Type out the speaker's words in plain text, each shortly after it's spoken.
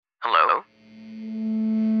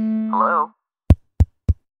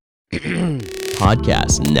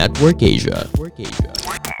Podcast Network Asia.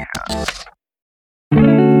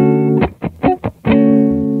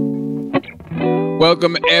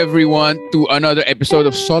 Welcome everyone to another episode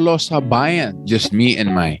of Solo Sabayan. Just me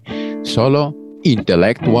and my solo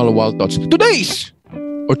intellectual wild thoughts.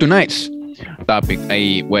 Tonight's topic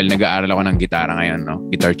ay, nag-aaral ako ng gitara ngayon, no?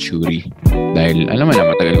 Guitar theory. Dahil, alam mo na,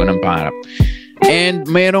 matagal ko ng pangarap. And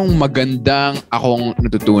mayroong magandang akong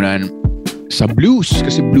natutunan sa blues.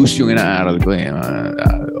 Kasi blues yung inaaral ko eh.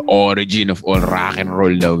 Origin of all rock and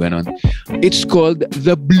roll daw, ganon. It's called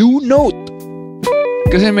the blue note.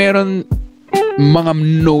 Kasi meron mga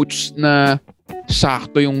notes na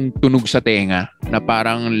sakto yung tunog sa tenga, na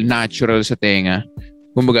parang natural sa tenga.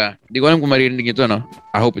 Kumbaga, di ko alam kung maririnig ito, no?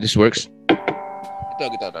 I hope this works.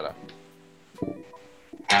 Ito, gitara.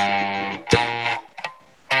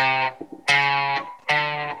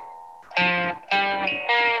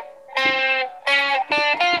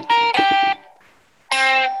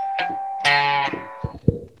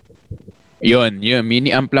 Yun, mini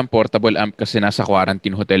amp lang, portable amp kasi nasa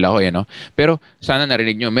quarantine hotel ako, no? Pero sana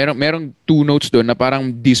narinig nyo, merong two notes doon na parang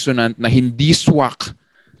dissonant na hindi swak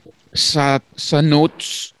sa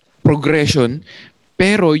notes progression,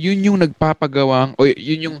 pero yun yung nagpapagawang, o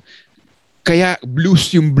yun yung kaya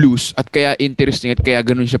blues at kaya interesting at kaya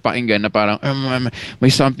ganun siya pakinggan na parang may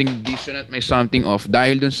something dissonant, may something off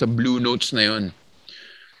dahil dun sa blue notes na yun.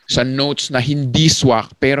 Sa notes na hindi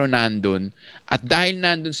swak pero nandun, at dahil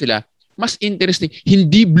nandun sila, mas interesting,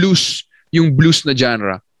 hindi blues yung blues na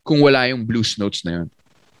genre kung wala yung blues notes na yun.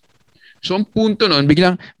 So, ang punto nun,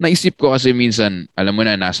 biglang naisip ko kasi minsan, alam mo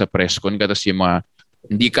na, nasa presscon ka, tapos yung mga,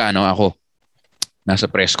 hindi ka, ako, nasa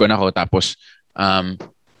presscon ako, tapos,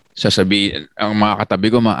 sasabihin, ang mga katabi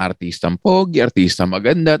ko, mga artistang pogi, artista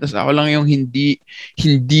maganda, tapos ako lang yung hindi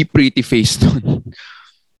pretty face nun.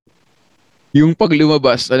 Yung pag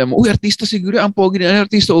lumabas, alam mo, artista siguro, ang pogi na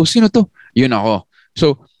artista, sino to? Yun ako.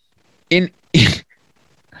 So,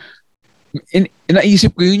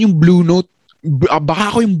 naisip ko yun yung blue note.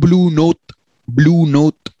 Baka ako yung blue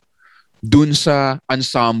note dun sa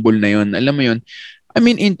ensemble na yun. Alam mo yun? I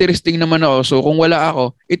mean, interesting naman ako. So, kung wala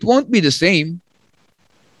ako, it won't be the same.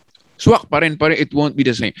 Swak pa rin, it won't be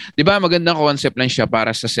the same. Diba, magandang concept lang siya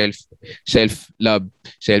para sa self-love,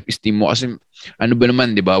 self-esteem mo. Kasi, ano ba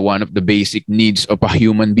naman, diba, one of the basic needs of a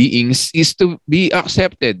human being is to be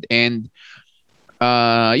accepted. And,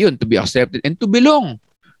 to be accepted and to belong.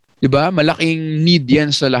 Diba? Malaking need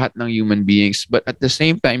yan sa lahat ng human beings. But at the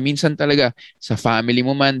same time, minsan talaga, sa family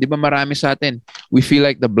mo man, diba marami sa atin, we feel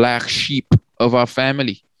like the black sheep of our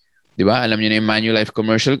family. Diba? Alam niyo na yung Manulife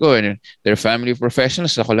commercial ko. They're family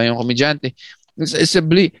professionals. Ako lang yung komedyante.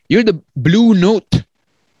 You're the blue note.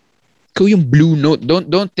 Ikaw yung blue note.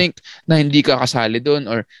 Don't think na hindi ka kasali doon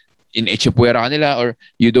or in-echipuera ka nila or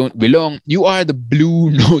you don't belong. You are the blue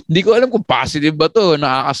note. Hindi ko alam kung positive ba to,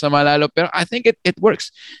 nakakasama lalo, pero I think it works.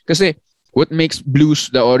 Kasi what makes blues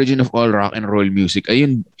the origin of all rock and roll music,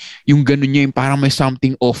 ayun, yung ganun niya, yung parang may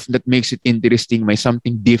something off that makes it interesting, may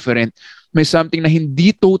something different, may something na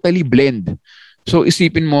hindi totally blend. So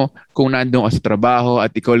isipin mo, kung nandun ka sa trabaho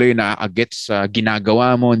at ikaw lang yung nakaka-get sa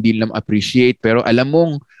ginagawa mo, hindi lang appreciate, pero alam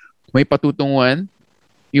mong may patutunguhan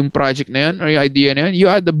yung project na yun or yung idea na yun, you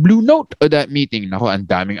are the blue note of that meeting. Nako, ang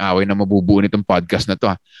daming away na mabubuo nitong podcast na to.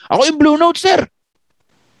 Ako yung blue note, sir.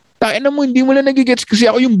 Tain na mo, hindi mo lang nagigets kasi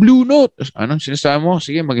ako yung blue note. Anong sinasabi mo?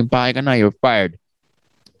 Sige, mag-impake ka na, you're fired.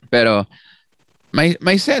 Pero,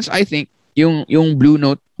 my sense, I think, yung blue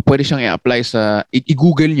note, pwede siyang i-apply sa,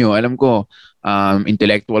 i-google nyo, alam ko,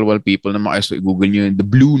 intellectual people na makaso, i-google nyo, the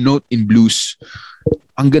blue note in blues.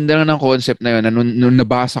 Ang ganda lang ng concept na yun, na nung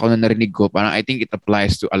nabasa ko, na narinig ko, parang I think it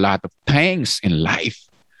applies to a lot of things in life.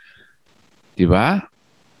 Diba?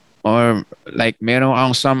 Or like, meron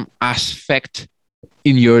kang some aspect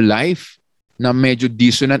in your life na medyo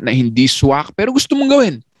dissonant, na hindi swak, pero gusto mong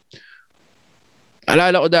gawin.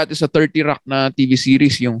 Alala ko dati sa 30 Rock na TV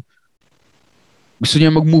series, yung gusto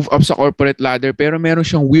niya mag-move up sa corporate ladder, pero meron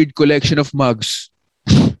siyang weird collection of mugs.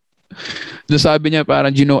 Nasabi niya,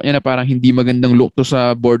 parang ginoke niya na parang hindi magandang look to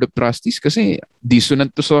sa board of trustees kasi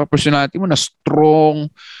dissonant to sa personality mo na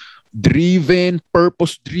strong, driven,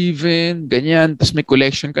 purpose-driven, ganyan. Tapos may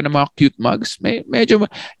collection ka ng mga cute mugs. Medyo,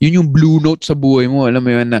 yun yung blue note sa buhay mo. Alam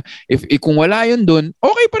mo yun na, kung wala yun doon,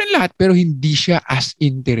 okay pa rin lahat, pero hindi siya as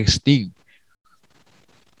interesting.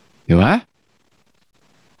 Di ba?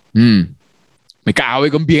 May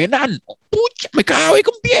kaaway kang biyenan. May kaaway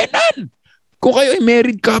kang biyenan. Kung kayo ay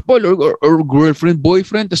married couple or girlfriend,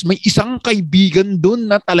 boyfriend, tas may isang kaibigan doon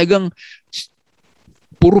na talagang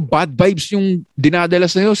puro bad vibes yung dinadala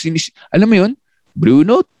sa'yo. Alam mo yun? Blue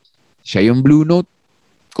note. Siya yung blue note.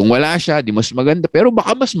 Kung wala siya, di mas maganda. Pero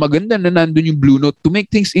baka mas maganda na nandun yung Blue Note to make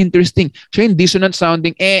things interesting. Siya yung dissonant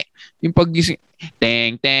sounding, yung paggising,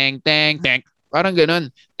 teng, teng, teng, teng. Parang ganun.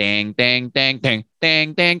 Teng, teng, teng, teng,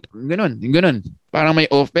 teng, teng. Ganun, yung ganun. Parang may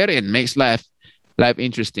off, pero it makes life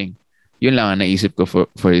interesting. Yun lang ang naisip ko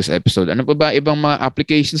for this episode. Ano pa ba ibang mga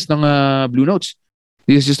applications ng Blue Notes?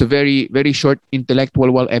 This is just a very, very short intellectual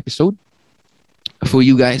wall episode for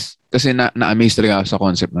you guys. Kasi na-amaze talaga ako sa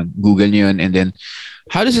concept man. Google nyo yun and then,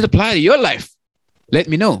 how does it apply to your life? Let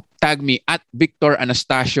me know. Tag me at Victor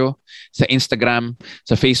Anastasio sa Instagram,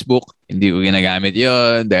 sa Facebook. Hindi ko ginagamit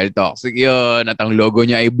yun dahil toxic yun. At ang logo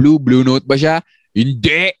niya ay blue. Blue Note ba siya?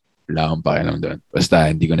 Hindi. Wala akong pakialam doon. Basta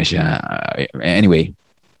hindi ko na siya. Anyway.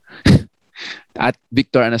 At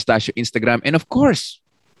Victor Anastasio Instagram. And of course,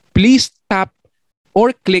 please tap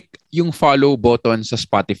or click yung follow button sa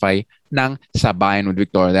Spotify ng Sabayan with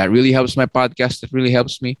Victor. That really helps my podcast. That really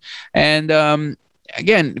helps me. And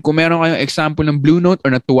again, kung meron kayong example ng Blue Note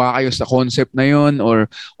or natuwa kayo sa concept na yun or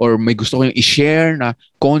may gusto kayong i-share na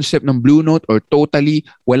concept ng Blue Note or totally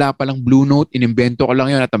wala palang Blue Note, inimbento ko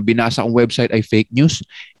lang yun at ang binasa kong website ay fake news,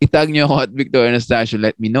 itag nyo ako at Victor Anastasio.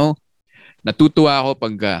 Let me know. Natutuwa ako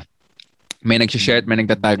pag may nag-share at may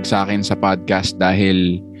nagtatag sa akin sa podcast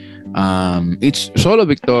dahil it's Solo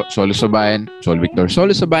Sabayan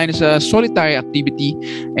is a solitary activity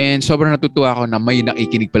and sobrang natutuwa ako na may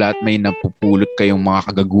nakikinig pala at may napupulot kayong mga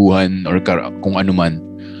kagaguhan or kung ano man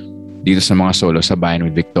dito sa mga Solo Sabayan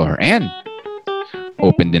with Victor. And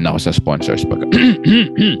open din ako sa sponsors pag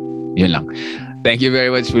yun lang. Thank you very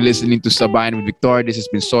much for listening to Sabayan with Victor. This has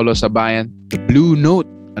been Solo Sabayan, the Blue Note.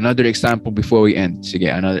 Another example before we end. Of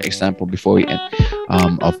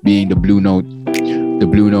being the Blue Note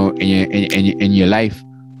in your life.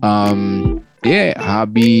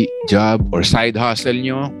 Hobby, job, or side hustle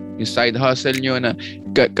nyo. Yung side hustle nyo na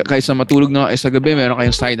kaysa matulog na sa gabi, meron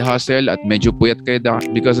kayong side hustle at medyo puyat kayo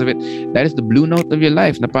because of it. That is the Blue Note of your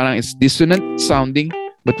life na parang it's dissonant sounding,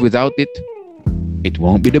 but without it, it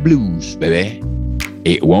won't be the blues, baby.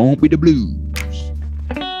 It won't be the blues.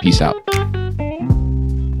 Peace out.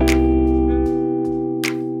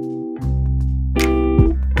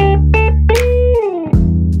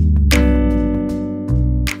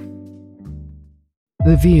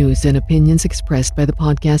 The views and opinions expressed by the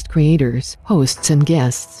podcast creators, hosts, and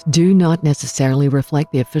guests do not necessarily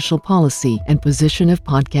reflect the official policy and position of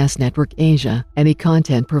Podcast Network Asia. Any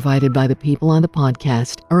content provided by the people on the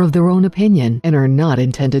podcast are of their own opinion and are not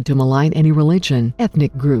intended to malign any religion,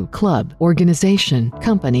 ethnic group, club, organization,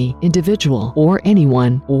 company, individual, or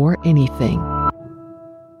anyone or anything.